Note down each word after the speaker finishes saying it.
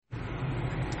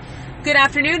Good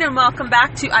afternoon and welcome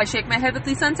back to I Shake My Head with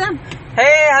Lisa and Sam.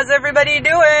 Hey, how's everybody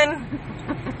doing?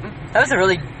 That was a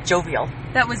really jovial.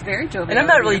 That was very jovial. And I'm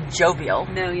not really jovial.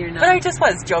 No, you're not. But I just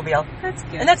was jovial. That's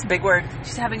good. And that's a big word.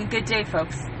 She's having a good day,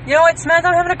 folks. You know what, Samantha?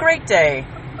 I'm having a great day.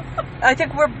 I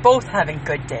think we're both having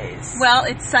good days. Well,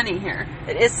 it's sunny here.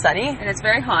 It is sunny. And it's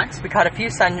very hot. We caught a few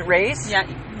sun rays. Yeah,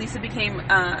 Lisa became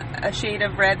a shade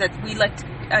of red that we like to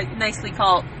nicely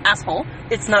call asshole.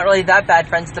 It's not really that bad,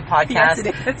 friends of the podcast. Yes, it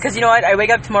is. Because you know what? I wake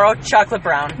up tomorrow chocolate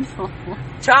brown.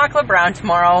 Chocolate brown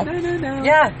tomorrow. No.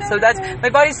 Yeah, so that's, my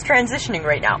body's transitioning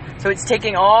right now. So it's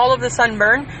taking all of the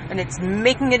sunburn and it's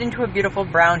making it into a beautiful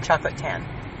brown chocolate tan.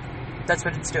 That's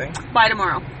what it's doing. By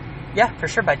tomorrow. Yeah, for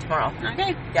sure by tomorrow.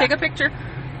 Okay, Yeah. take a picture.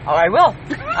 Oh, I will.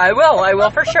 I will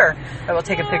for sure. I will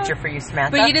take a picture for you,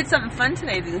 Samantha. But you did something fun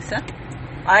today, Lisa.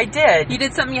 I did. You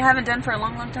did something you haven't done for a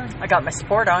long, long time. I got my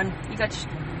sport on. You got...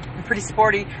 I'm pretty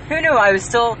sporty. Who knew I was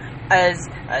still as...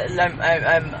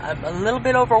 I'm a little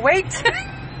bit overweight.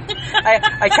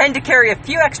 I tend to carry a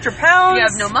few extra pounds. You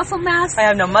have no muscle mass. I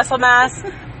have no muscle mass.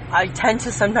 I tend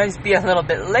to sometimes be a little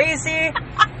bit lazy.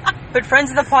 But friends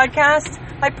of the podcast,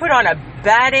 I put on a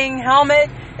batting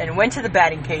helmet and went to the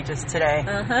batting cages today.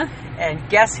 Uh-huh. And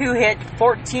guess who hit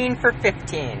 14 for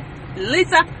 15?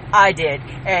 Lisa. I did.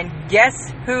 And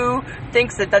guess who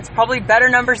thinks that that's probably better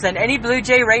numbers than any Blue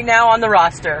Jay right now on the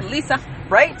roster? Lisa.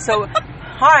 Right? So,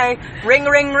 hi. Ring,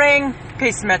 ring, ring.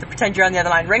 Okay, Samantha, pretend you're on the other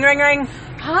line. Ring, ring, ring.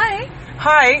 Hi.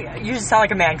 Hi. You just sound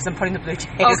like a man because I'm putting the Blue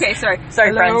Jays. Okay, sorry. Sorry,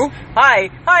 Hello? friends. Hi.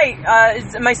 Hi.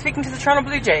 Am I speaking to the Toronto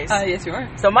Blue Jays? Yes, you are.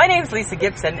 So my name's Lisa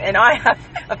Gibson, and I have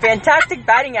a fantastic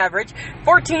batting average,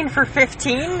 14 for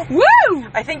 15. Woo!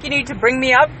 I think you need to bring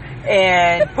me up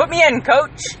and put me in,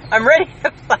 coach. I'm ready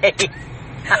to play.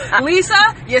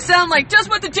 Lisa, you sound like just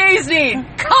what the Jays need.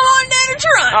 Come on down and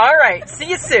try. All right. See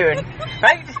you soon.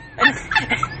 Right?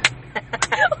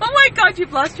 Oh my God,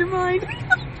 you've lost your mind.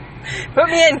 Put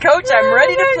me in, coach. I'm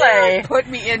ready to play. Put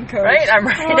me in, coach. Right? I'm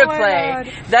ready to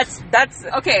play. That's.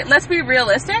 Okay, let's be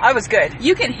realistic. I was good.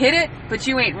 You can hit it, but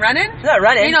you ain't running. I'm not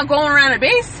running. You're not going around a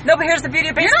base. No, but here's the beauty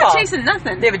of baseball. You're not chasing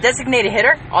nothing. They have a designated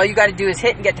hitter. All you got to do is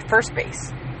hit and get to first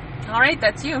base. All right,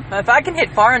 that's you. If I can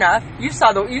hit far enough, you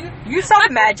saw the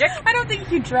magic. I don't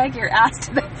think you drag your ass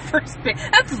to that first base.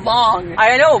 That's long.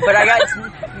 I know, but I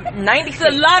got 90 feet.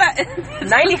 It's a lot of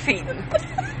 90 feet.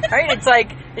 Right?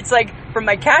 It's like from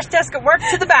my cash desk at work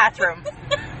to the bathroom.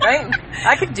 Right?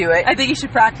 I could do it. I think you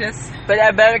should practice. But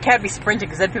I can't be sprinting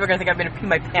because then people are going to think I'm going to pee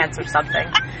my pants or something.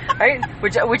 Right?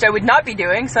 Which I would not be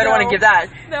doing, so I don't want to give that.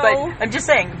 No. But I'm just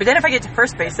saying. But then if I get to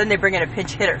first base, then they bring in a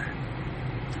pinch hitter.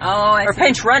 Oh, I or see.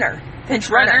 pinch runner. Pinch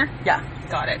runner. Yeah.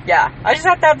 Got it. Yeah. I just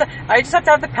have to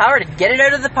have the power to get it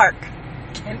out of the park.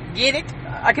 Can get it.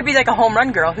 I could be like a home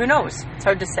run girl. Who knows? It's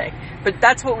hard to say. But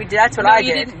that's what we did. That's what I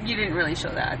did. You didn't really show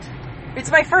that. It's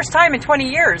my first time in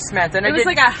 20 years, Samantha. And It was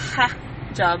like a ha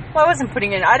job. Well, I wasn't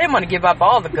putting in... I didn't want to give up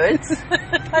all the goods.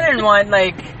 I didn't want,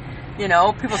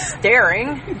 people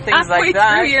staring, things Halfway like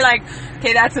that. through, you're like,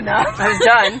 okay, that's enough. I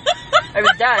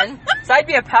was done. So I'd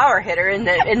be a power hitter in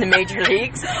the major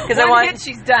leagues. Because One hit,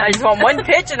 she's done. I just want one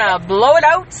pitch and I'll blow it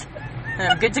out. And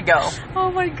I'm good to go.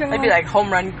 Oh my God. I'd be like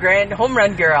home run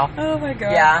girl. Oh my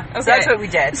God. Yeah. Okay. So that's what we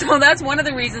did. So that's one of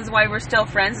the reasons why we're still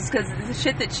friends, is because the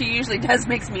shit that she usually does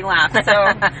makes me laugh. So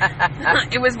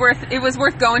it was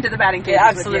worth going to the batting cage. It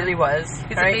absolutely was.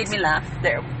 Because it made me laugh.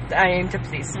 There. I aim to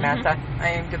please, Samantha. I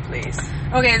aim to please.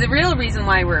 Okay, the real reason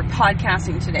why we're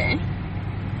podcasting today,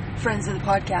 friends of the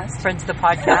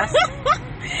podcast,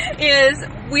 is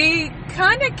we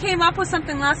kind of came up with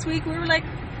something last week. We were like,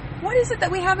 what is it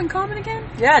that we have in common again?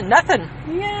 Yeah, nothing.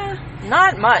 Yeah.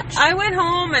 Not much. I went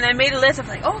home and I made a list of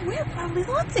like, oh, we have probably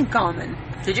lots in common.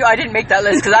 Did you? I didn't make that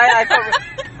list because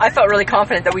I felt really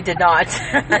confident that we did not.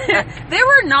 There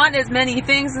were not as many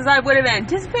things as I would have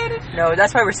anticipated. No,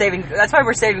 that's why we're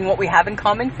saving what we have in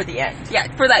common for the end.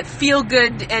 Yeah, for that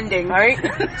feel-good ending. All right.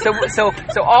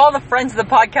 So all the friends of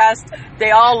the podcast,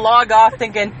 they all log off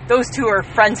thinking those two are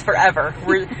friends forever.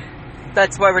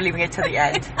 That's why we're leaving it to the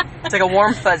end. It's like a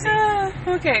warm fuzzy.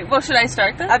 Okay. Well, should I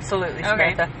start then? Absolutely,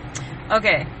 Samantha.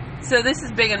 Okay. So this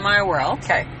is big in my world.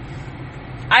 Okay.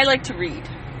 I like to read.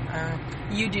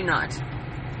 You do not.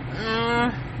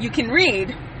 You can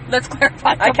read. Let's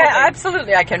clarify. I can.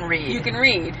 Absolutely, I can read. You can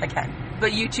read. I can.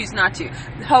 But you choose not to.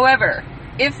 However,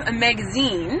 if a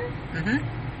magazine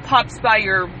pops by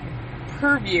your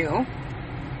purview,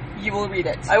 you will read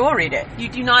it. I will read it. You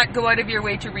do not go out of your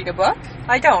way to read a book.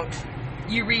 I don't.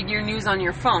 You read your news on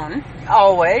your phone.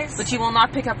 Always. But you will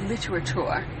not pick up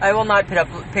literature. I will not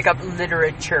pick up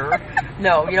literature.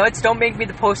 No, it's don't make me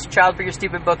the poster child for your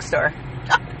stupid bookstore.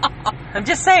 I'm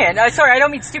just saying. Sorry, I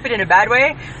don't mean stupid in a bad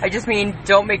way. I just mean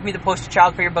don't make me the poster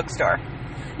child for your bookstore.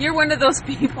 You're one of those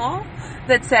people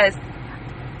that says,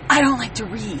 I don't like to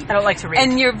read. I don't like to read.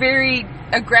 And you're very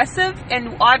aggressive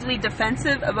and oddly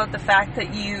defensive about the fact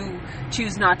that you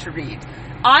choose not to read.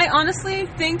 I honestly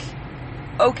think,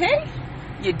 okay,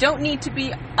 you don't need to be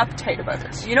uptight about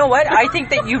it. You know what? I think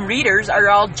that you readers are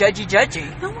all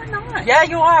judgy. No, we're not. Yeah,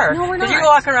 you are. No, we're not. Because you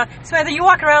walk around, Samantha, you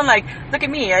walk around like, look at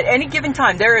me, at any given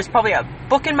time, there is probably a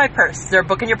book in my purse. Is there a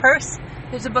book in your purse?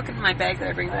 There's a book in my bag that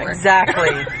I bring to work.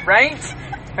 Exactly. Right?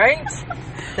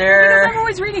 Because I'm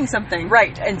always reading something.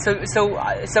 Right. And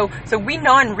so we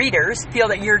non-readers feel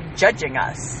that you're judging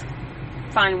us.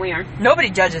 Fine, we are. Nobody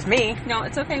judges me. No,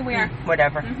 it's okay, we are.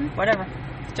 Whatever. Mm-hmm. Whatever.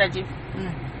 Judgy.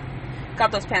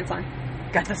 Got those pants on.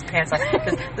 Got those pants on.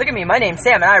 Look at me, my name's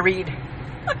Sam and I read.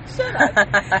 Shut up.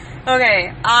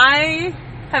 Okay, I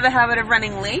have a habit of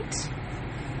running late.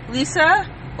 Lisa,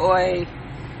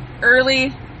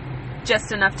 early,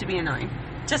 just enough to be annoying.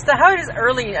 How is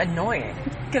early annoying?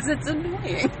 Because it's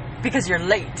annoying. Because you're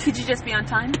late. Could you just be on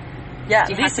time? Yeah,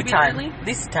 Do you have Lisa to be time. early?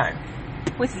 Lisa time.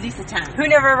 With Lisa time. Who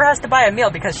never ever has to buy a meal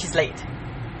because she's late?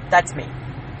 That's me.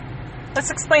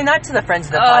 Let's explain that to the friends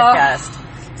of the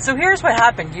podcast. So here's what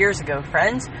happened years ago,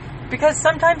 friends. Because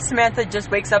sometimes Samantha just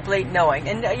wakes up late knowing,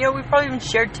 and we've probably even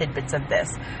shared tidbits of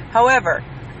this. However,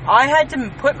 I had to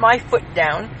put my foot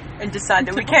down and decide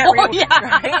that we can't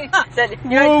right?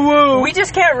 That we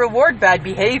just can't reward bad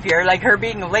behavior like her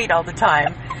being late all the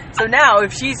time. So now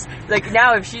if she's like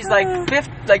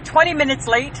 20 minutes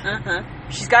late,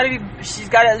 she's got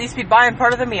to at least be buying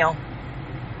part of the meal.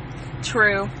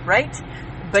 True, right?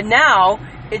 But now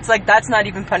it's like that's not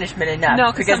even punishment enough.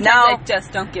 No, because now I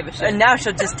just don't give a shit. And now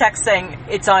she'll just text saying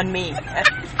it's on me.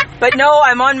 But no,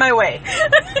 I'm on my way.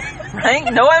 Right?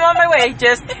 No, I'm on my way.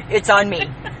 Just it's on me.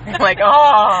 I'm like,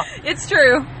 oh, it's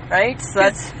true, right? So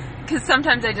that's because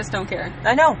sometimes I just don't care.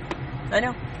 I know.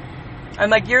 I'm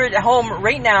like, you're at home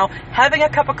right now having a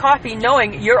cup of coffee,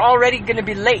 knowing you're already going to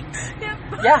be late. Yep.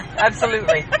 Yeah,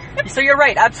 absolutely. So you're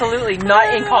right. Absolutely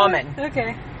not in common.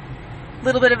 Okay.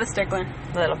 Little bit of a stickler.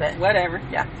 A little bit. Whatever.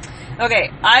 Yeah.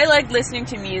 Okay, I like listening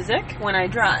to music when I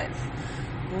drive.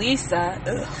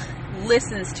 Lisa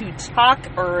listens to talk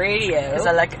radio. Because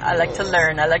I like to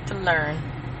learn. I like to learn.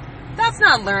 That's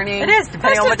not learning. It is,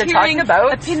 depending on what they're talking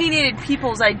about. Opinionated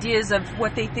people's ideas of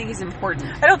what they think is important.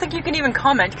 I don't think you can even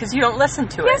comment because you don't listen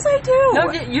to it. Yes, I do.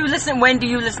 No, you listen. When do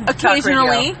you listen to talk radio?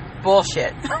 Occasionally.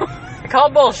 Bullshit. I call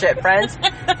it bullshit, friends.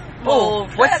 Oh,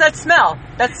 what's that smell?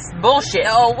 That's bullshit.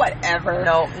 No, whatever.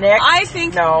 No, Nick. I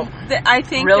think. No. I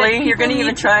think. Really? That you're going to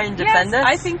even try and defend this?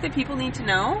 I think that people need to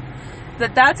know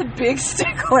that that's a big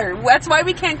stickler. That's why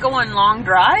we can't go on long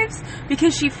drives,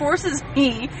 because she forces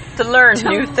me to learn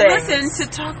new things. Listen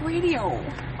to talk radio.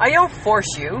 I don't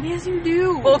force you. Yes, you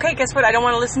do. Well, okay, guess what? I don't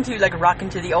want to listen to like Rockin'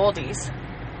 to the Oldies,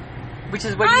 which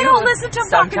is what I don't listen to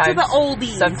Rockin' to the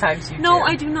Oldies. Sometimes you do. No,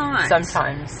 I do not.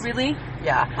 Sometimes. Really?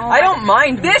 Yeah. I don't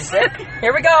mind music.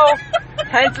 Here we go.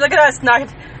 Hence, look at us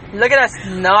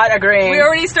not agreeing. We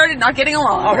already started not getting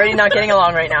along. Already not getting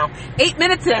along right now. 8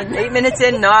 minutes in. 8 minutes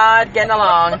in, not getting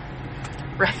along.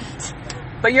 Right.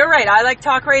 But you're right. I like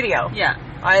talk radio. Yeah.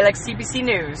 I like CBC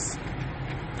News.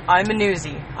 I'm a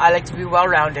newsie. I like to be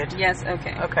well-rounded. Yes,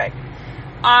 okay. Okay.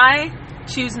 I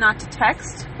choose not to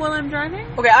text while I'm driving.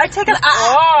 Okay, I take a...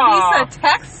 Lisa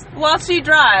texts while she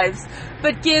drives,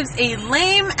 but gives a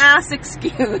lame-ass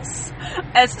excuse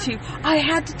as to, I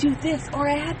had to do this, or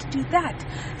I had to do that.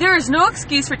 There is no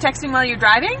excuse for texting while you're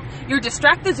driving. You're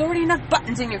distracted. There's already enough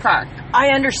buttons in your car. I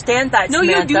understand that, No,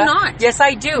 Samantha. you do not. Yes,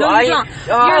 I do. No, you don't.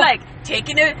 You're like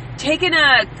taking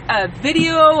a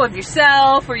video of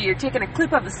yourself, or you're taking a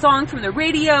clip of a song from the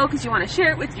radio because you want to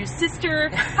share it with your sister.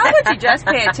 How about you just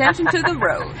pay attention to the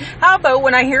road? How about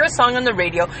when I hear a song on the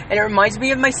radio and it reminds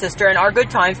me of my sister and our good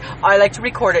times, I like to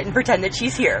record it and pretend that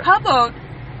she's here. How about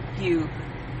you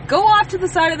go off to the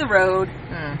side of the road,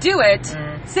 do it,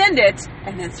 send it,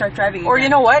 and then start driving Or again. you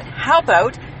know what? How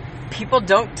about people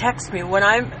don't text me when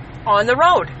I'm on the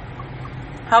road?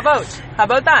 How about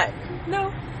that?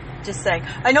 No. Just saying.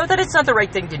 I know that it's not the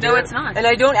right thing to do. No, it's not. And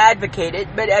I don't advocate it,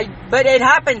 but it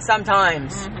happens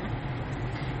sometimes.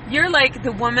 Mm-hmm. You're like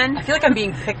the woman... I feel like I'm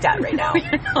being picked at right now. No,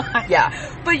 you're not. Yeah.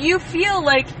 But you feel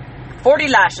like 40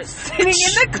 lashes. Sitting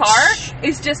in the car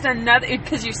is just another...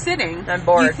 Because you're sitting. I'm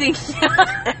bored. You think... you're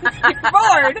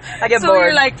bored. I get bored. So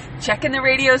you're like checking the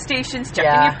radio stations,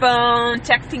 checking your phone,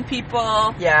 texting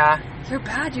people. Yeah. You're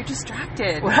bad. You're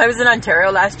distracted. When I was in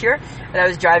Ontario last year, and I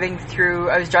was driving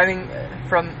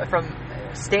from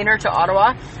Stayner to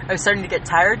Ottawa, I was starting to get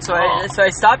tired, so I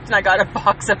stopped and I got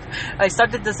I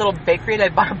stopped at this little bakery and I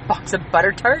bought a box of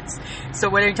butter tarts. So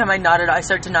every time I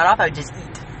started to nod off, I would just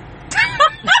eat.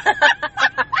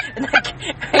 And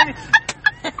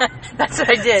that's what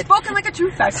I did. Spoken like a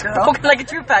true fat girl. Spoken like a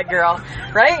true fat girl,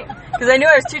 right? Because I knew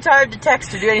I was too tired to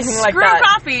text or do anything like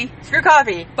that. Screw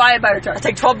coffee. Buy a butter tart. I'll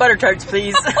take 12 butter tarts,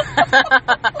 please.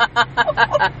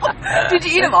 Did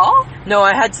you eat them all? No,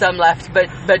 I had some left, but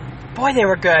boy, they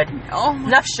were good. Oh,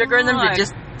 enough sugar in them to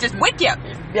just wake you up.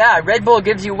 Yeah, Red Bull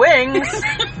gives you wings.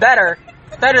 Better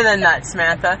than that,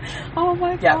 Samantha. Oh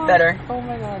my god. Yeah, better. Oh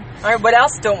my god. All right, what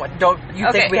else don't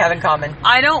you think we have in common?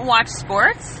 I don't watch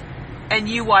sports, and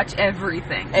you watch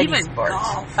everything. Any even sports.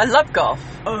 Golf. I love golf.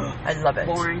 Ugh, I love it.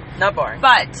 boring. Not boring.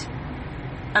 But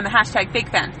I'm a hashtag big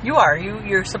fan. You are.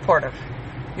 You're supportive.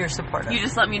 You're supportive. You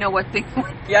just let me know what thing.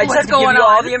 Yeah, I just have to give you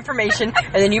all the information,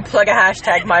 and then you plug a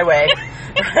hashtag my way.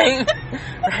 Right?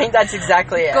 Right? That's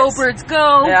exactly it. Go birds,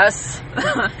 go. Yes.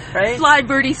 Right? Fly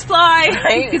birdies, fly.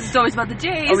 Right? Because it's always about the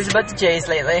Jays. Always about the Jays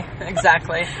lately.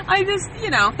 Exactly. I just,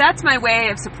 that's my way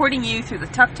of supporting you through the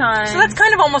tough times. So that's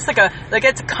kind of almost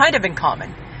it's kind of in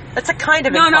common. That's a kind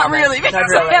of in No, common. not really. Because Not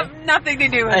really. I have nothing to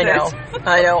do with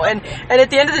I know. And at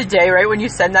the end of the day, right, when you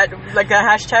send that, like a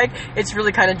hashtag, it's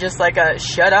really kind of just like a,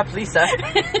 shut up, Lisa.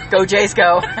 Go Jays,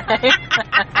 go.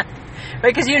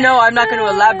 Right, because I'm not going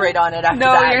to elaborate on it after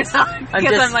that. No, you're not.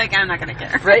 Because I'm not going to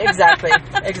care. Right,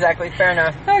 exactly. Fair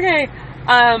enough. Okay.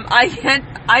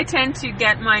 I tend to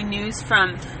get my news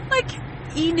from, like,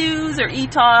 E-News or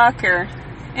E-Talk or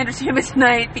Entertainment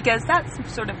Tonight, because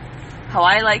that's sort of how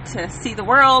I like to see the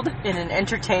world. In an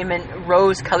entertainment,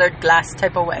 rose-colored glass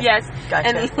type of way. Yes. Gotcha.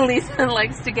 And Lisa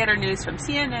likes to get her news from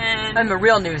CNN. I'm a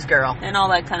real news girl. And all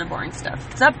that kind of boring stuff.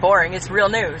 It's not boring, it's real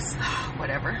news.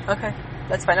 Whatever. Okay.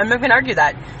 That's fine. I'm not going to argue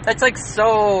that. That's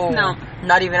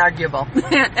not even arguable.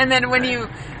 And then when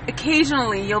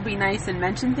occasionally you'll be nice and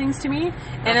mention things to me,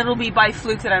 and it'll be by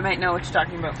fluke that I might know what you're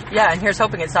talking about. Yeah, and here's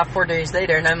hoping it's not 4 days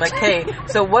later, and I'm like, hey,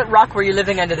 so what rock were you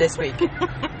living under this week?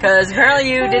 Because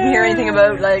apparently you didn't hear anything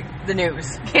about, like, the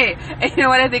news. Okay, and you know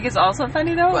what I think is also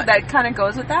funny, though? What? That kind of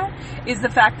goes with that, is the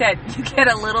fact that you get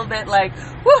a little bit like,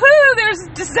 woohoo, there's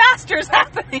disasters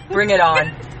happening. Bring it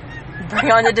on. Bring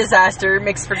on the disaster. It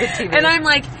makes for good TV. And I'm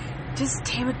like, just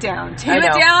tame it down. Tame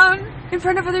it down in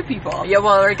front of other people. Yeah,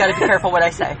 well, you got to be careful what I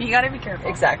say. You got to be careful.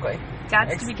 Exactly. Got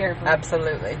to be careful.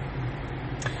 Absolutely.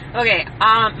 Okay,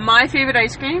 my favorite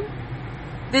ice cream,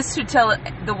 this should tell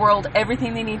the world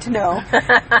everything they need to know,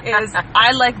 is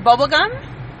I like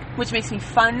bubblegum, which makes me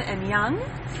fun and young.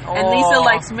 Oh. And Lisa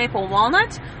likes maple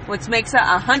walnut, which makes her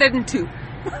 102.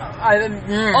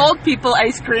 Old people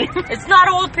ice cream. It's not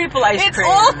old people ice cream.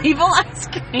 It's old people ice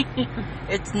cream.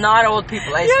 It's not old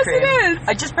people ice cream. Yes, it is.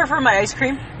 I just prefer my ice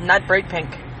cream not bright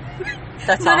pink.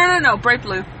 That's all. No, bright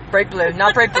blue. Bright blue,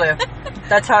 not bright blue.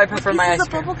 That's how I prefer my ice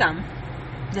cream. This is a bubblegum.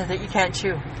 Yeah, that you can't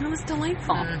chew. It was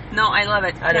delightful. No, I love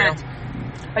it. I don't know.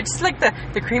 I just like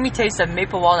the creamy taste of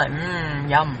maple walnut.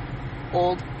 Yum.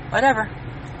 Old. Whatever.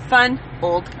 Fun.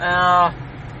 Old.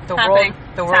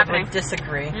 The world would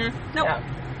disagree. Nope. Yeah.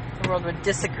 The world would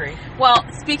disagree. Well,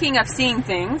 speaking of seeing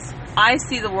things, I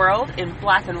see the world in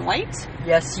black and white.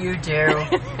 Yes, you do.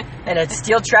 And a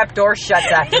steel trap door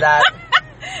shuts after that.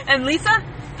 And Lisa,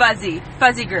 fuzzy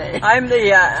gray. I'm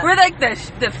We're like the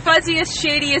fuzziest,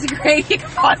 shadiest gray you could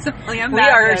possibly imagine. We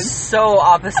are so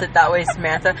opposite that way,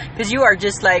 Samantha. Because you are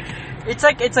just like it's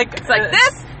like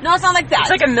this. No, it's not like that.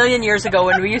 It's like a million years ago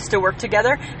when we used to work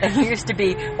together, and you used to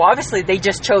be, well, obviously they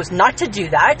just chose not to do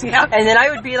that. Yep. And then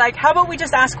I would be like, how about we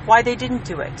just ask why they didn't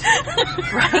do it?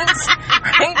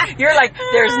 Right? You're like,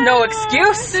 there's no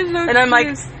excuse. And I'm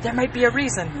like, there might be a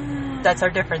reason. That's our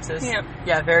differences. Yep.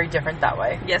 Yeah, very different that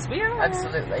way. Yes, we are.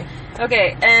 Absolutely.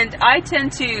 Okay, and I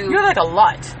tend to... You're like a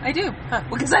lot. I do. Huh.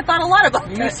 Because I thought a lot about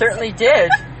You this. certainly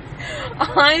did.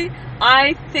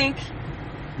 I think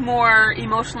more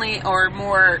emotionally, or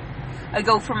more, I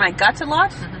go for my gut a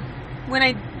lot. When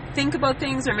I think about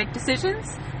things or make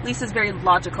decisions. Lisa's very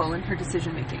logical in her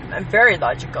decision making. I'm very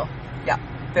logical. Yeah,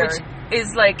 very. Which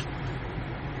is like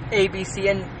A, B, C,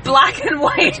 and black and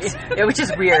white. Yeah, which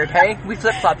is weird, hey? We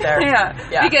flip-flop there. Yeah.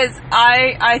 Because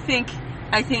I think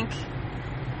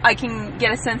I can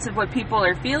get a sense of what people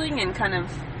are feeling and kind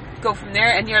of go from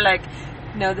there, and you're like,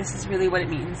 no, this is really what it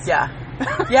means. Yeah.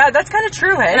 Yeah, that's kind of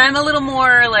true, hey? And I'm a little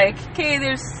more like, okay,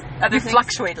 there's other things. You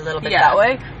fluctuate a little bit that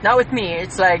way. Not with me.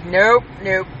 It's like, nope.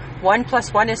 1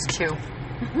 + 1 is 2.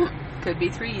 Could be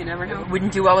 3, you never know.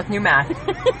 Wouldn't do well with new math.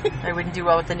 I wouldn't do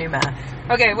well with the new math.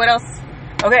 Okay, what else?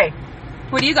 Okay.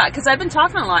 What do you got? Because I've been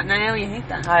talking a lot, and I know you hate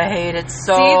that. I hate it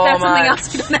so See, that's much. something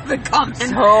else you don't have in common. So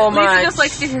Lisa much. just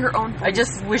likes to hear her own voice. I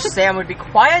just wish Sam would be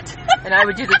quiet and I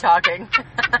would do the talking.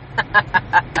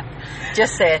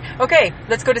 Just say it. Okay,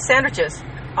 let's go to sandwiches.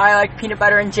 I like peanut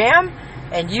butter and jam,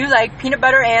 and you like peanut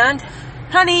butter and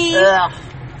honey. ugh,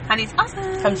 Honey's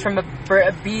awesome. comes from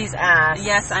a bee's ass.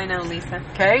 Yes, I know, Lisa.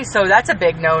 Okay, so that's a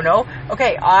big no-no.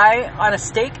 Okay, I, on a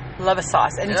steak, love a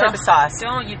sauce. Any type of sauce.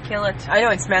 Don't, you'd kill it. I know,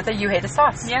 and Samantha, you hate a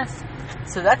sauce. Yes.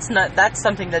 So that's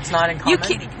something that's not in common.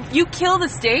 You kill the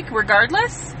steak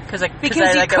regardless because you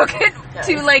I like cook it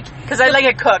to like... Because I like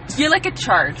it cooked. You like it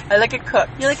charred. I like it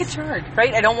cooked. You like it charred.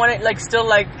 Right? I don't want it still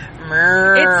like... It's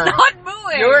not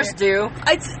mooing. Yours do.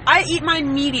 I eat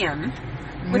mine medium.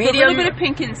 With a little bit of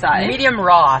pink inside. Medium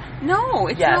raw. No,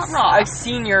 it's Yes. not raw. I've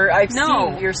seen your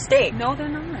steak. No, they're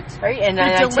not. Right? And then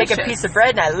They're I take a delicious. piece of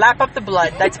bread and I lap up the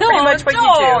blood. That's No, pretty much what you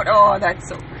don't. do. Oh, that's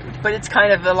so rude. But it's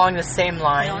kind of along the same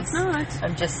lines. No, it's not.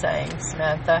 I'm just saying,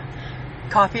 Samantha.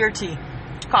 Coffee or tea?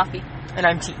 Coffee. And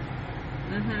I'm tea.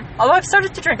 Mm-hmm. Although I've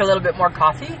started to drink a little bit more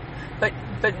coffee, but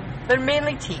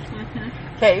mainly tea.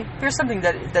 Mm-hmm. Okay, here's something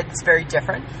that's very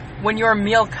different. When your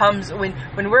meal comes, when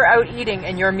we're out eating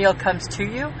and your meal comes to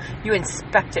you, you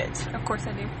inspect it. Of course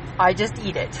I do. I just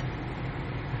eat it.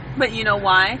 But you know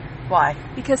why? Why?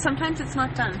 Because sometimes it's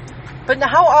not done. But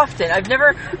how often? I've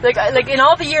never, like in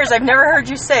all the years, I've never heard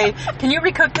you say, can you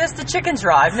recook this? The chicken's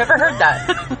raw. I've never heard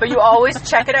that. But you always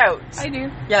check it out. I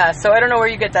do. Yeah, so I don't know where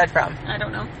you get that from. I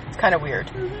don't know. It's kind of weird.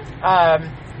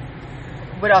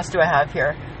 Mm-hmm. What else do I have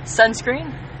here?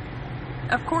 Sunscreen?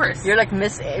 Of course. You're like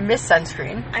Miss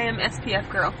Sunscreen. I am SPF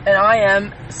girl. And I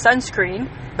am sunscreen,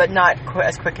 but not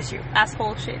as quick as you.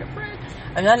 Asshole shade of red.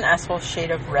 I'm not an asshole shade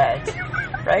of red.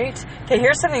 Right? Okay,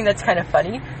 here's something that's kind of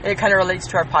funny. It kind of relates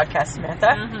to our podcast, Samantha.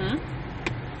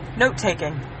 Mm-hmm.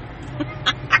 Note-taking.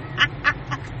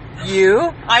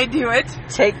 You I do it.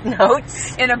 take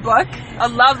notes. In a book. A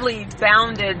lovely,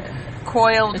 bounded,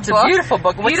 coiled It's book. a beautiful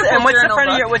book. What's the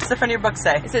front of your book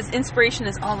say? It says, inspiration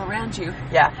is all around you.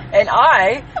 Yeah. And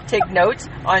I take notes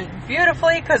on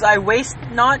beautifully because I waste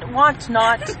want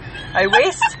not. I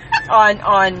waste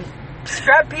on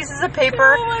scrap pieces of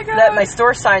paper that my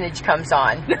store signage comes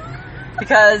on.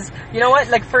 Because, you know what?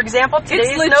 Like, for example, today's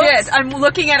It's legit. notes. I'm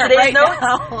looking at it Today's right notes,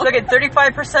 now. look at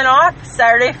 35% off,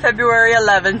 Saturday, February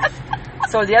 11th.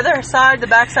 So the other side, the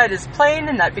back side is plain,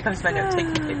 and that becomes my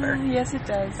note-taking paper. Yes, it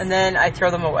does. And then I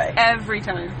throw them away. Every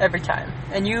time. Every time.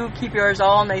 And you keep yours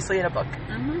all nicely in a book.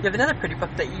 Mm-hmm. You have another pretty book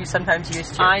that you sometimes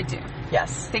use too. I do.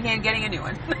 Yes. Thinking of getting a new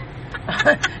one.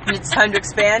 It's time to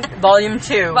expand. Volume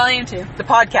 2. Volume 2. The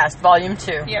podcast, Volume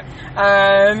 2. Yep.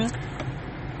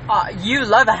 You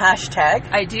love a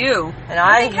hashtag. I do. And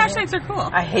I think hashtags are cool.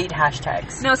 I hate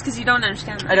hashtags. No, it's because you don't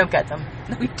understand them. I don't get them.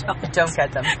 No, you don't. I don't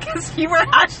get them. Because you were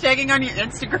hashtagging on your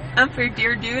Instagram for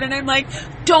Dear Dude, and I'm like,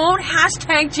 don't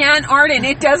hashtag Jan Arden.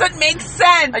 It doesn't make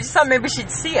sense. I just thought maybe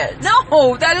she'd see it.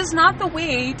 No, that is not the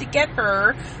way to get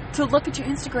her to look at your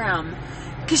Instagram.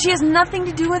 Because she has nothing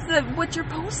to do with what you're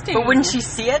posting. But wouldn't she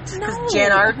see it? No. Because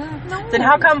Jan Arden? No. Then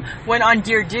how come when on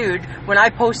Dear Dude, when I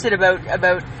posted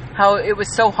about how it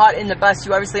was so hot in the bus,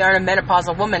 you obviously aren't a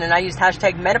menopausal woman, and I used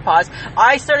hashtag menopause,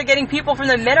 I started getting people from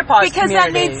the menopause because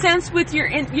community. that made sense with your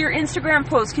Instagram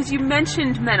post, because you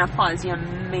mentioned menopause, you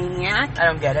maniac. I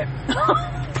don't get it.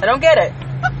 I don't get it.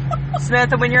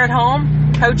 Samantha, when you're at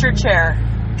home, couch or chair?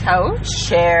 Couch?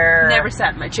 Chair. Never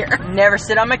sat in my chair. Never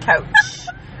sit on my couch.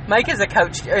 Mike is a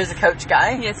couch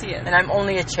guy. Yes, he is. And I'm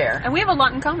only a chair. And we have a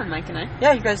lot in common, Mike and I.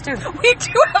 Yeah, you guys do. We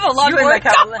do have a lot more in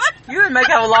common. You and Mike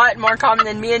have a lot more in common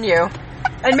than me and you.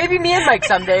 And maybe me and Mike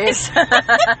some days.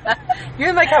 You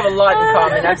and Mike have a lot in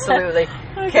common, absolutely.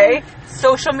 Okay?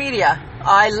 Social media.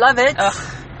 I love it.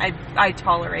 Ugh, I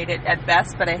tolerate it at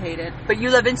best, but I hate it. But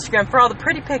you love Instagram for all the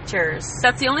pretty pictures.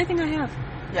 That's the only thing I have.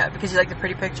 Yeah, because you like the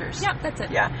pretty pictures. Yeah, that's it.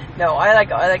 Yeah. No, I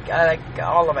like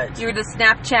all of it. You're the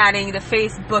Snapchatting, the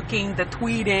Facebooking, the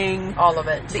tweeting, All of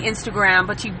it. the Instagram,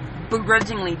 but you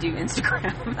begrudgingly do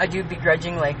Instagram. I do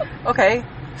begrudgingly. Okay.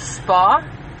 Spa.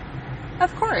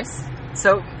 Of course.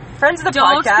 So, friends of the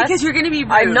Don't, podcast. because you're going to be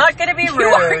rude. I'm not going to be rude. You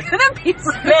are going to be rude.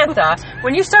 Samantha,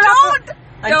 when you start off...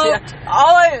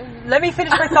 Let me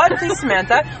finish my thought, please,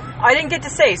 Samantha. I didn't get to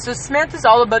say. So, Samantha's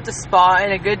all about the spa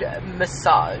and a good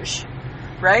massage.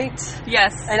 Right?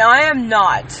 Yes. And I am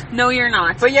not. No, you're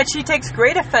not. But yet she takes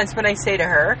great offense when I say to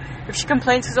her, if she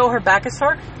complains because, her back is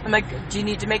sore, I'm like, do you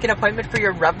need to make an appointment for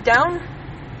your rub down?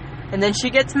 And then she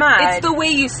gets mad. It's the way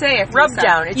you say it. Rub Lisa.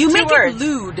 down. It's you two make words. it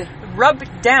lewd. Rub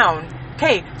down.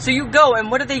 Okay, so you go, and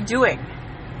what are they doing?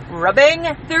 Rubbing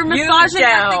They're you massaging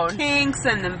down. at the kinks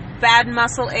and the bad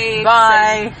muscle aches.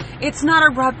 Bye. It's not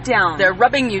a rub down. They're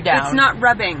rubbing you down. It's not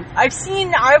rubbing.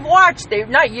 I've watched,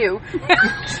 not you.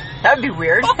 That would be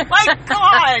weird. Oh my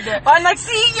god! I'm like,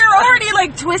 see, you're already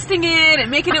like twisting it and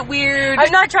making it weird.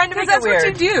 I'm not trying to make it that's weird.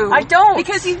 That's what you do. I don't.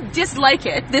 Because you dislike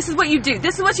it. This is what you do.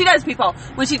 This is what she does, people.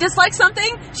 When she dislikes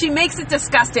something, she makes it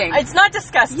disgusting. It's not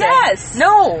disgusting. Yes.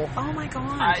 No. Oh my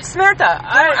god. Samantha,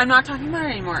 I'm not talking about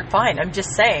it anymore. Fine, I'm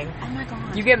just saying. Oh my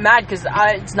god. You get mad because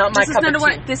it's not my cup of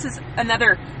tea. This is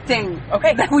another thing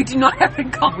that we do not have in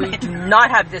common. We do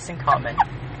not have this in common.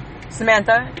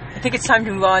 Samantha, I think it's time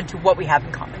to move on to what we have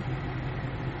in common.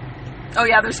 Oh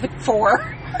yeah, there's like 4.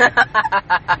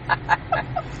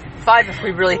 5 if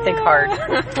we really think hard.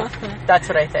 That's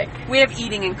what I think. We have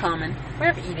eating in common. We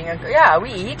have eating. Yeah,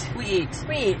 we eat. We eat.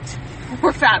 We eat.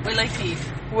 We're fat. We like to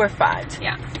eat. We're fat.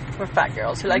 Yeah. We're fat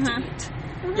girls who like to eat.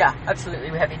 Yeah, absolutely.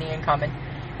 We have eating in common.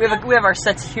 We have our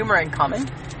sense of humor in common.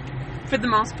 For the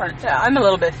most part. Yeah, I'm a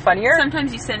little bit funnier.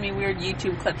 Sometimes you send me weird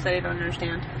YouTube clips that I don't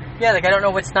understand. Yeah, like I don't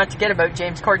know what's not to get about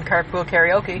James Corden carpool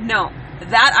karaoke. No,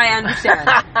 that I understand.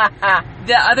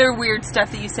 The other weird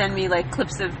stuff that you send me, like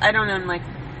clips of, I don't know, I'm like,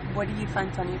 what do you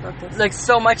find funny about this? Like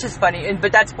so much is funny,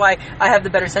 but that's why I have the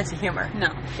better sense of humor.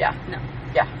 No. Yeah. No.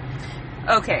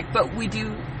 Yeah. Okay, but we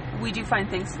do find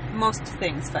most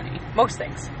things funny. Most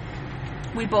things.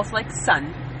 We both like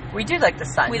sun. We do like the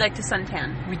sun. We like to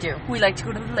suntan. We do. We like to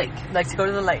go to the lake. Like to go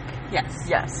to the lake. Yes.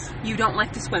 Yes. You don't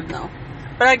like to swim though.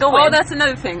 But I go in. Oh, that's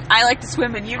another thing. I like to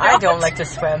swim and you don't. I don't like to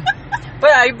swim.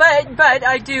 But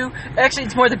I do. Actually,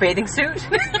 it's more the bathing suit.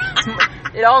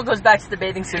 It all goes back to the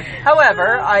bathing suit.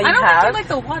 However, I don't think you like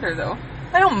the water though.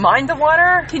 I don't mind the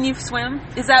water. Can you swim?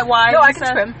 Is that why? No, I can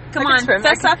swim. Come on,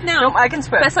 fess up now. No, I can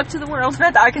swim. Fess up to the world.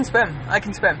 Samantha, I can swim. I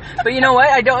can swim. But you know what?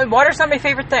 I don't. Water's not my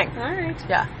favorite thing. All right.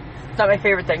 Yeah, it's not my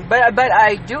favorite thing. But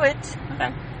I do it.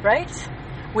 Okay. Right?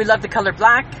 We love the color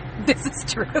black. This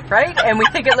is true. Right? And we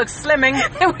think it looks slimming.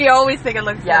 And we always think it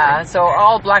looks slimming. So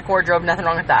all black wardrobe, nothing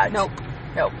wrong with that. Nope.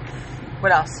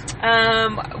 What else?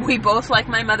 We both like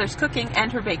my mother's cooking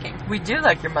and her baking. We do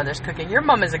like your mother's cooking. Your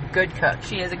mom is a good cook.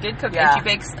 She is a good cook, yeah. And she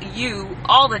bakes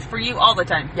for you all the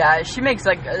time. Yeah, she makes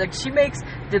she makes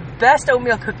the best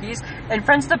oatmeal cookies. And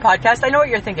friends of the podcast, I know what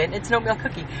you're thinking. It's an oatmeal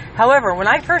cookie. However, when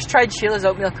I first tried Sheila's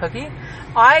oatmeal cookie,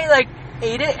 I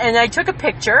ate it and I took a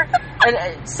picture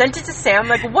and sent it to Sam.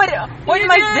 Like, what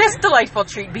might this delightful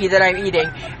treat be that I'm eating?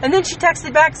 And then she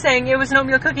texted back saying it was an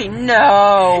oatmeal cookie.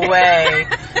 No way.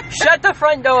 Shut the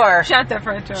front door. Shut the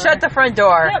front door. Shut the front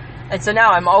door. Yep. And so now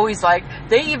I'm always like,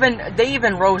 they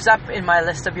even rose up in my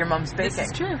list of your mom's baking.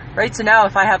 This is true. Right? So now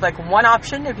if I have one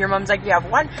option, if your mom's like, you have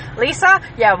one, Lisa,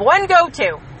 you have one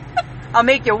go-to. I'll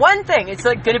make you one thing. It's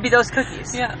going to be those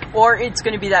cookies. Yeah. Or it's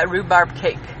going to be that rhubarb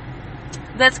cake.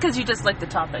 That's because you just like the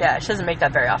topping. Yeah, she doesn't make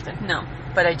that very often. No.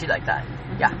 But I do like that.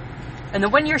 Mm-hmm. Yeah. And the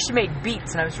one year she made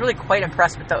beets, and I was really quite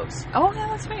impressed with those. Oh, yeah,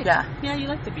 that's right. Yeah. Yeah, you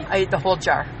like the beets. I ate the whole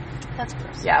jar. That's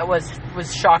gross. Yeah, it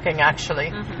was shocking, actually.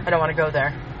 Mm-hmm. I don't want to go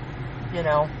there. You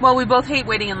know. Well, we both hate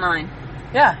waiting in line.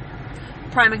 Yeah.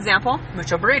 Prime example?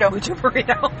 Mucho burrito. Mucho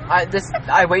burrito.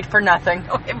 I wait for nothing.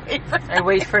 Oh, I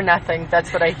wait for nothing.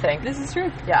 That's what I think. This is true.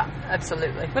 Yeah,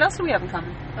 absolutely. What else do we have in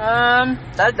common?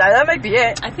 That might be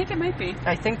it. I think it might be.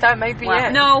 I think that might be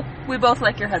it. No, we both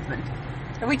like your husband.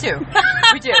 We do.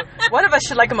 We do. One of us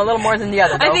should like him a little more than the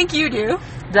other, though. I think you do.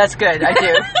 That's good. I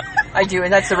do. I do,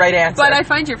 and that's the right answer. But I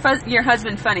find your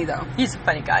husband funny, though. He's a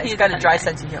funny guy. He's got a dry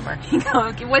sense of humor.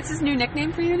 Okay. What's his new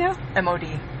nickname for you now?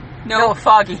 M.O.D. No,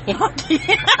 Foggy.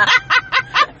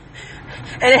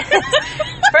 And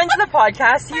friends of the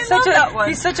podcast,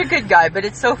 he's such a good guy, but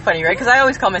it's so funny, right? Because I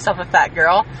always call myself a fat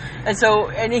girl,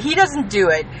 and he doesn't do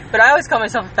it, but I always call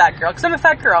myself a fat girl because I'm a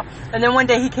fat girl. And then one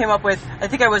day he came up with, I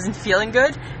think I wasn't feeling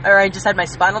good, or I just had my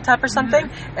spinal tap or something,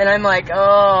 and I'm like,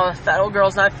 oh, fat old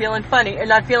girl's not feeling funny, or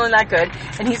not feeling that good,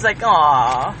 and he's like,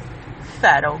 aw,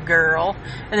 fat old girl.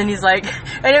 And then he's like,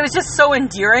 and it was just so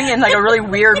endearing in like a really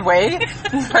weird way.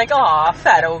 He's like, aw,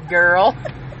 fat old girl.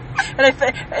 And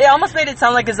it almost made it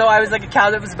sound like as though I was like a cow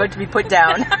that was about to be put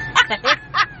down.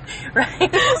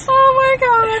 Right? Oh my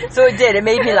god. So it did. It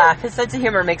made me laugh. His sense of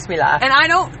humor makes me laugh. And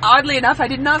oddly enough, I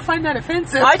did not find that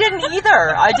offensive. I didn't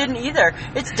either.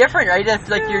 It's different, right? If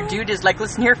like your dude is like,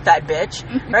 listen here, fat bitch.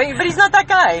 Right? But he's not that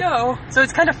guy. No. So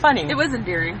it's kind of funny. It was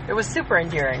endearing. It was super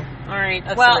endearing. All right.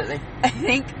 Absolutely. Well, I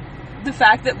think the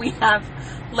fact that we have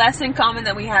less in common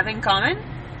than we have in common,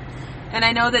 and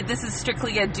I know that this is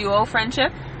strictly a duo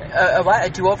friendship. What? A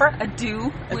do-over? A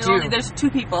do. There's 2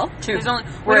 people. Two.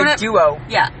 We're a duo.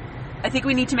 Yeah. I think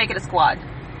we need to make it a squad.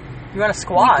 You want a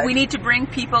squad? We need to bring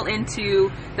people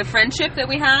into the friendship that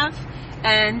we have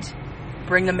and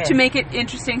Bring them in. To make it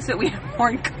interesting so that we have more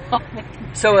in common.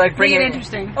 So, like, bring Make it in...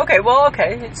 interesting. Okay, well,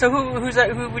 okay. So who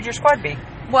would your squad be?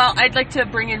 Well, I'd like to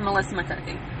bring in Melissa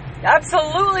McCarthy.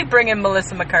 Absolutely bring in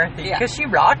Melissa McCarthy. Yeah. Because she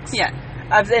rocks. Yeah.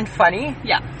 And funny.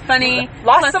 Yeah. Funny.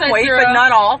 Lost plus some size weight, girl. but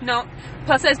not all. No.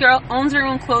 Plus size girl, owns her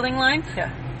own clothing line.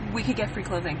 Yeah. We could get free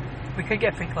clothing. We could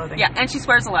get free clothing. Yeah, and she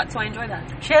swears a lot, so I enjoy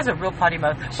that. She has a real potty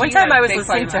mouth. One She time has I was big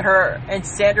listening potty to mouth. her and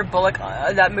Sandra Bullock,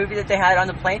 that movie that they had on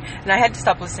the plane, and I had to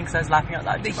stop listening because I was laughing out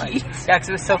loud too The much. Heat. Yeah, because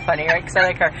it was so funny, right? Because I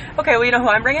like her. Okay, well, you know who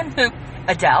I'm bringing? Who?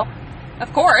 Adele.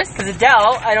 Of course. Because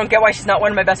Adele, I don't get why she's not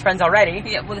one of my best friends already.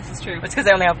 Yeah, well, this is true. It's because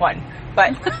I only have one.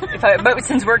 But but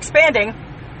since we're expanding,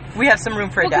 we have some room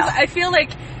for Well, 'cause Adele. I feel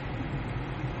like,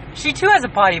 She too has a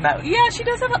potty mouth. yeah, she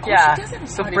does have a, Yeah. she does have a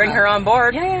So potty bring mouth. her on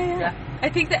board. Yeah. I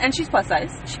think that, and she's plus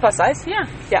size. She's plus size. Yeah.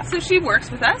 Yeah. So she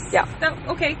works with us. Yeah.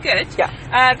 Okay, good.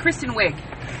 Yeah. Kristen Wiig.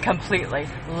 Completely.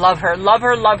 Love her. Love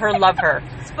her. Love her. Love her.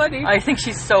 It's funny. I think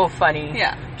she's so funny.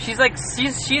 Yeah. She's like,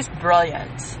 she's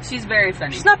brilliant. She's very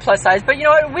funny. She's not plus size, but you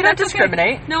know what? We don't That's okay.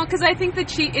 discriminate. No, because I think that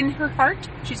she, in her heart,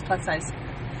 she's plus size.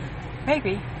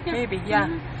 Maybe. Yeah. Maybe. Yeah.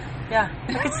 Mhm. Yeah.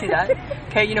 I could see that.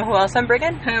 Okay, you know who else I'm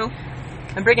bringing? Who?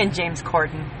 I'm bringing James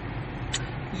Corden.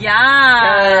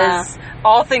 Yeah. Because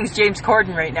all things James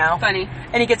Corden right now. Funny.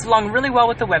 And he gets along really well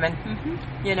with the women,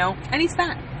 Mm-hmm. you know. And he's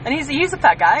fat. And he's a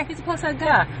fat guy. He's a plus size guy.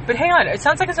 Yeah. But hang on, it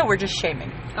sounds like as though we're just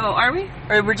shaming. Oh, are we?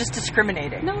 Or we're just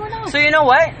discriminating. No, we're not. So you know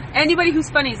what? Anybody who's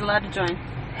funny is allowed to join.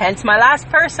 Hence my last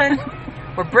person.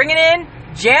 We're bringing in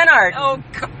Jan Arden. Oh,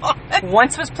 God.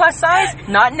 Once was plus size,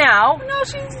 not now. No,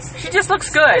 she's... She just looks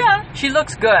good. Yeah. She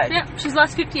looks good. Yeah, she's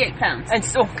lost 58 pounds. And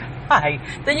so, hi.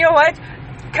 Then you know what?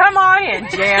 Come on in,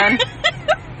 Jan.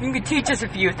 You can teach us a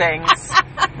few things.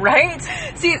 Right?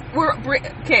 See,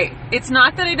 okay, it's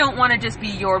not that I don't want to just be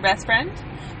your best friend,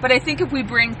 but I think if we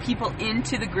bring people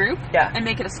into the group Yeah. and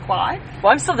make it a squad...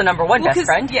 Well, I'm still the number one best 'cause-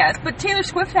 friend. Yes, but Taylor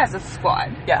Swift has a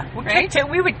squad. Yeah. Right?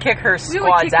 We would kick her We would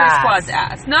squad's kick her ass. squad's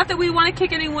ass. Not that we want to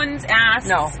kick anyone's ass.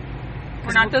 No.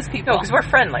 We're not those people. No, because we're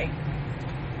friendly.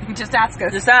 Just ask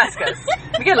us. Just ask us.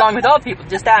 We get along with all people.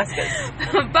 Just ask us.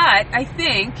 But I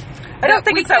think... I don't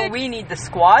think it's that we need the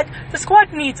squad. The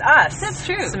squad needs us. That's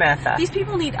true. Samantha. These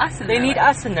people need us in They their need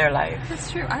life. us in their life.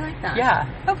 That's true. I like that. Yeah.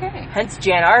 Okay. Hence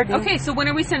Jan Arden. Okay, so when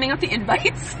are we sending out the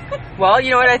invites? Well, you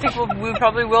know what? I think we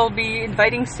probably will be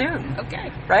inviting soon.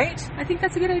 Okay. Right? I think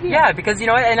that's a good idea. Yeah, because you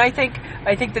know what? And I think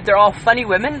that they're all funny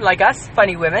women, like us,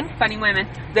 funny women. Funny women.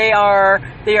 They are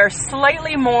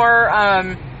slightly more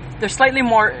they're slightly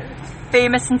more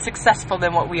famous and successful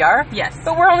than what we are. Yes.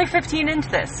 But we're only 15 into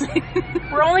this.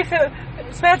 We're only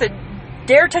Samantha,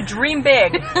 dare to dream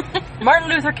big. Martin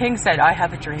Luther King said, "I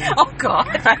have a dream." Oh, God.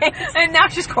 Right? And now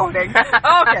she's quoting.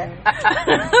 Okay.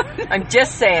 I'm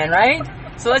just saying, right?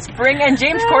 So let's bring in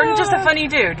James Corden, just a funny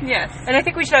dude. Yes. And I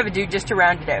think we should have a dude just to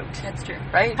round it out. That's true.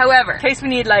 Right? However. In case we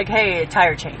need, like, hey, a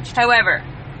tire changed. However.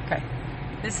 Okay.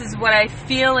 This is what I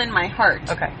feel in my heart.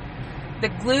 Okay. The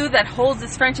glue that holds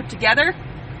this friendship together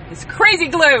is crazy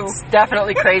glue. It's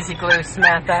definitely crazy glue,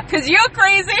 Samantha. Because you're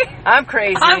crazy. I'm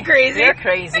crazy. I'm crazy. You're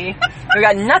crazy. We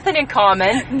got nothing in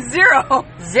common. Zero.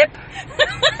 Zip.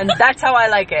 And that's how I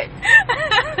like it.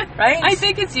 Right? I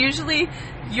think it's usually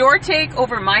your take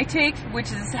over my take,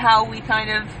 which is how we kind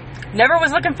of... Never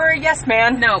was looking for a yes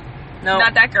man. No. No.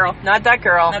 Not that girl. Not that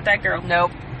girl. Not that girl.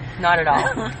 Nope. Not at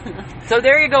all. So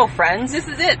there you go, friends. This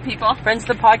is it, people. Friends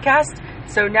of the podcast.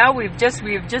 So now we've just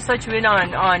let you in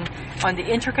on the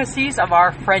intricacies of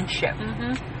our friendship.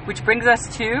 Mm-hmm. Which brings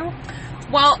us to...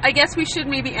 Well, I guess we should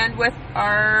maybe end with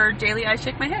our daily I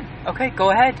shake my head. Okay,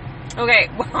 go ahead. Okay,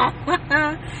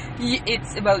 well,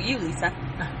 it's about you, Lisa.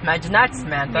 Imagine that,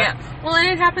 Samantha. Yeah. Well, and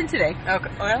it happened today. Okay.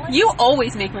 Really? You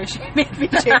always make me shake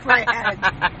my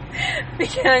head.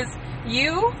 Because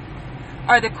you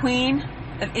are the queen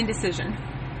of indecision.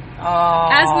 Oh.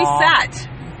 As we sat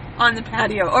on the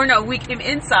patio, or no, we came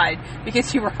inside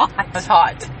because you were hot. It was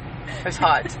hot. It was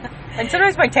hot. And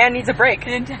sometimes my tan needs a break.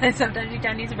 And sometimes your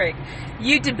tan needs a break.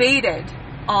 You debated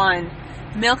on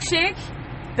milkshake,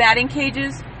 batting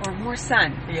cages, or more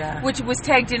sun. Yeah. Which was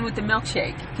tagged in with the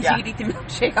milkshake. Because Yeah. you could eat the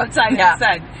milkshake outside in Yeah. the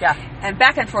sun. Yeah. And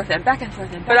back and forth and back and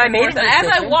forth and back But I and made forth. a And as I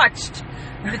decision. watched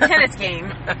the tennis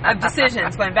game of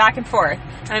decisions going back and forth,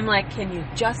 I'm like, can you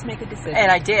just make a decision?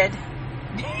 And I did.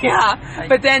 Yeah.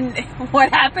 But then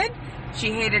what happened?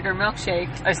 She hated her milkshake.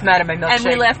 I was mad at my milkshake. And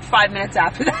we left 5 minutes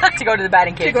after that. to go to the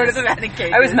batting cages. To go to the batting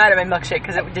cages. I was mad at my milkshake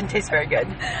because it didn't taste very good.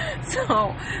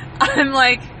 So I'm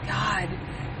like, God,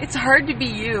 it's hard to be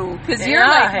you because you're Yeah,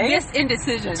 like hey? this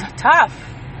indecision. Tough.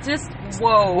 Just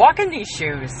whoa. Walk in these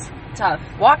shoes. Tough.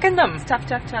 Walk in them. It's tough.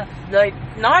 Like,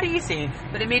 not easy.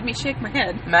 But it made me shake my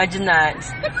head. Imagine that.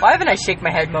 Why haven't I shake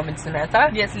my head moment, Samantha?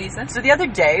 Yes, Lisa. So the other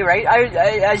day, right,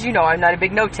 I as you know, I'm not a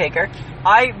big note taker.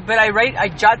 I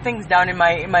jot things down in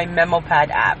my memo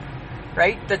pad app,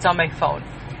 right? That's on my phone.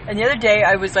 And the other day,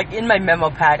 I was like in my memo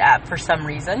pad app for some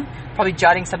reason, probably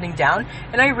jotting something down,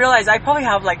 and I realized I probably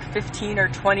have like 15 or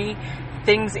 20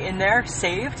 things in there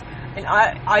saved, and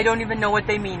I don't even know what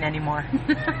they mean anymore.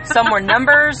 Some were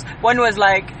numbers. One was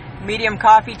like medium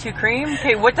coffee, 2 cream.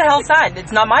 Okay, what the hell's that?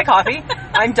 It's not my coffee.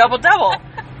 I'm double.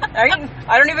 Right?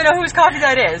 I don't even know whose coffee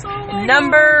that is.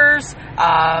 Numbers,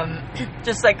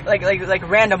 just like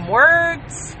random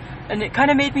words, and it kind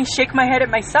of made me shake my head at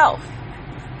myself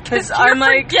because I'm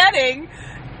like forgetting.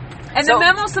 And so, the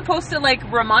memo's supposed to like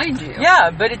remind you.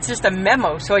 Yeah, but it's just a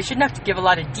memo, so I shouldn't have to give a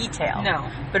lot of detail. No.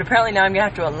 But apparently now I'm gonna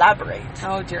have to elaborate.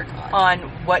 Oh dear God.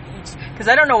 On what each, because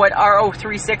I don't know what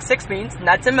RO366 means, and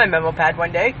that's in my memo pad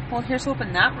one day. Well, here's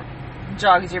hoping that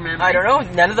jogs your memory. I don't know.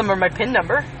 None of them are my PIN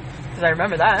number, because I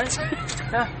remember that.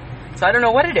 Yeah. So I don't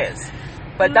know what it is.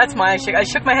 But that's my, I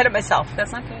shook my head at myself.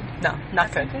 That's not good. No,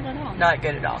 not good. Not good at all. Not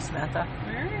good at all, Samantha.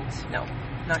 Alright. No,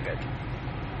 not good.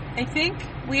 I think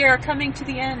we are coming to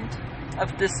the end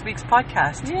of this week's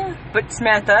podcast. Yeah. But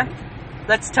Samantha,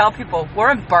 let's tell people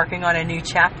we're embarking on a new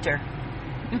chapter.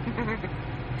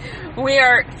 We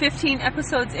are 15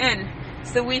 episodes in,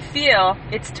 so we feel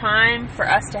it's time for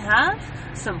us to have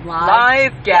some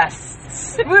live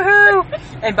guests. Woohoo!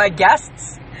 And by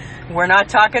guests, we're not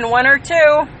talking 1 or 2.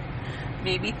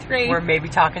 Maybe 3. We're maybe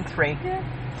talking 3. Yeah.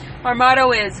 Our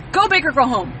motto is go big or go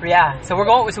home. Yeah. So we've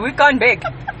gone big.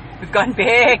 We've gone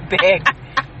big.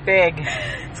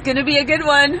 It's gonna be a good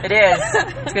one. It is.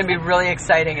 It's gonna be really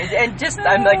exciting, and just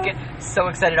I'm like so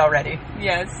excited already.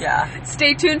 Yes. Yeah.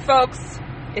 Stay tuned, folks.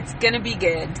 It's gonna be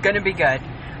good. It's gonna be good.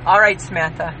 All right,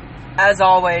 Samantha. As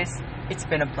always, it's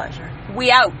been a pleasure. We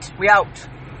out. We out.